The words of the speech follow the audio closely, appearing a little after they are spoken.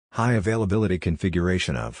High availability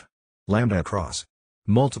configuration of Lambda across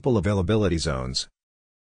multiple availability zones.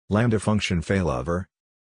 Lambda function failover.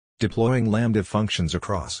 Deploying Lambda functions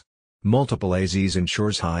across multiple AZs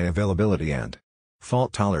ensures high availability and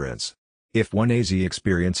fault tolerance. If one AZ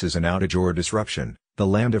experiences an outage or disruption, the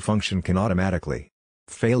Lambda function can automatically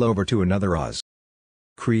fail over to another AZ.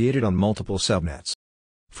 Created on multiple subnets.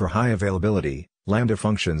 For high availability, Lambda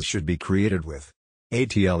functions should be created with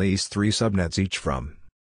at least 3 subnets each from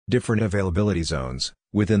different availability zones,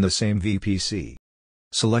 within the same VPC.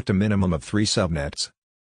 Select a minimum of 3 subnets.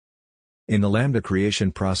 In the Lambda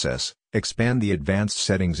creation process, expand the advanced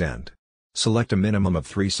settings and select a minimum of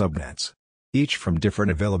 3 subnets, each from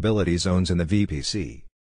different availability zones in the VPC.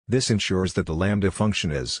 This ensures that the Lambda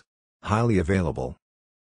function is highly available.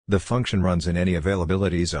 The function runs in any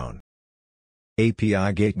availability zone.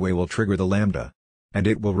 API Gateway will trigger the Lambda, and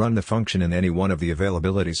it will run the function in any one of the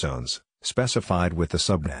availability zones specified with the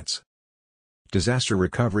subnets. Disaster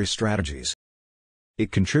recovery strategies.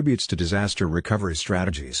 It contributes to disaster recovery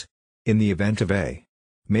strategies. In the event of a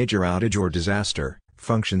major outage or disaster,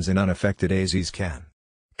 functions in unaffected AZs can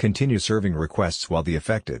continue serving requests while the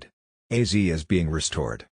affected AZ is being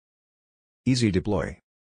restored. Easy deploy.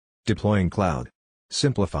 Deploying cloud.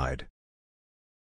 Simplified.